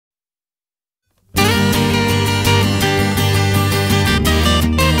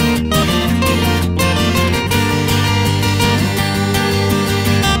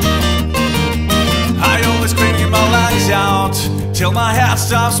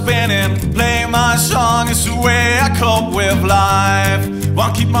stop spinning. Playing my song is the way I cope with life.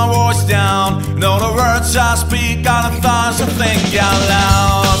 Won't keep my voice down. Know the words I speak are the thoughts I think out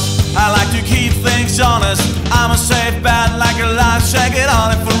loud. I like to keep things honest. I'm a safe bet like a life, check it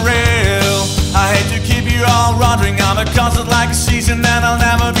on it for real. I hate to keep you all wondering. I'm a constant like a season and I'll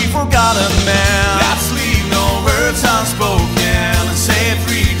never be forgotten, man. Let's leave no words unspoken and save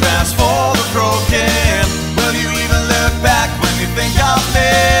regrets for the broken. Will you even look back when you think of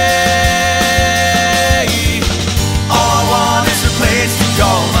me? All I want is a place to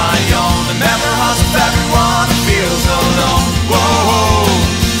call my own. Remember how everyone feels alone. Whoa,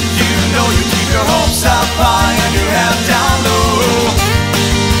 you know you keep your hopes up high and your head down low.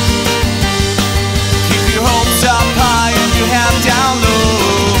 Keep your hopes up high and your head down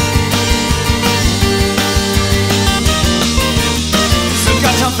low. Still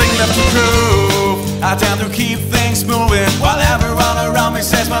got something left to prove. I tend to keep things moving while everyone around me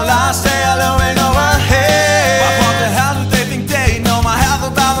says my last day alone overhead. But what the hell do they think they know? My health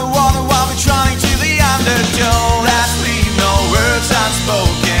about the water while we're trying to the undertow. Let's leave no words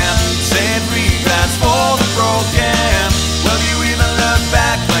unspoken. Save regrets for the broken. Will you even look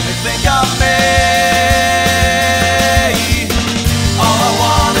back when you think of me? All I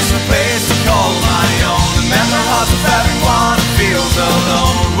want is a place to call my own. Remember hearts of everyone who feels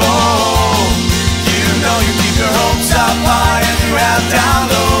alone. Whoa, you know you keep your hopes up high and your head down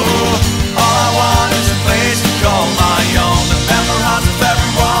low. All I want is a place to call my own. Remember hearts of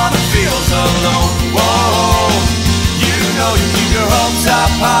everyone who feels alone. Whoa, you know you keep your hopes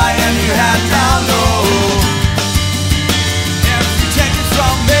up high and your head down low. If you take it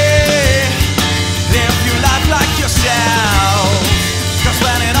from me, live your life like yourself. Cause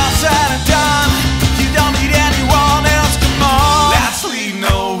when it's all said and done, you don't need anyone else, come on. Let's leave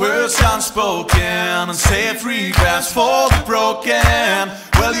no words unspoken and save regrets for the broken.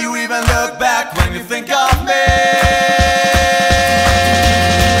 Will you even look back when you think of me?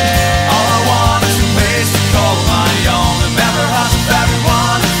 All I want is a place to call my own. Remember hearts of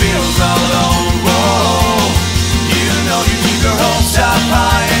everyone who feels alone. Whoa, you know you keep your hopes up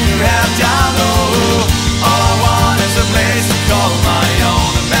high and your head down low. All I want is a place to call my own.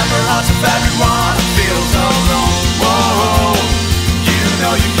 Remember hearts of everyone who feels alone. Whoa, you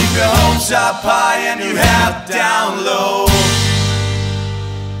know you keep your hopes up high and your head down low.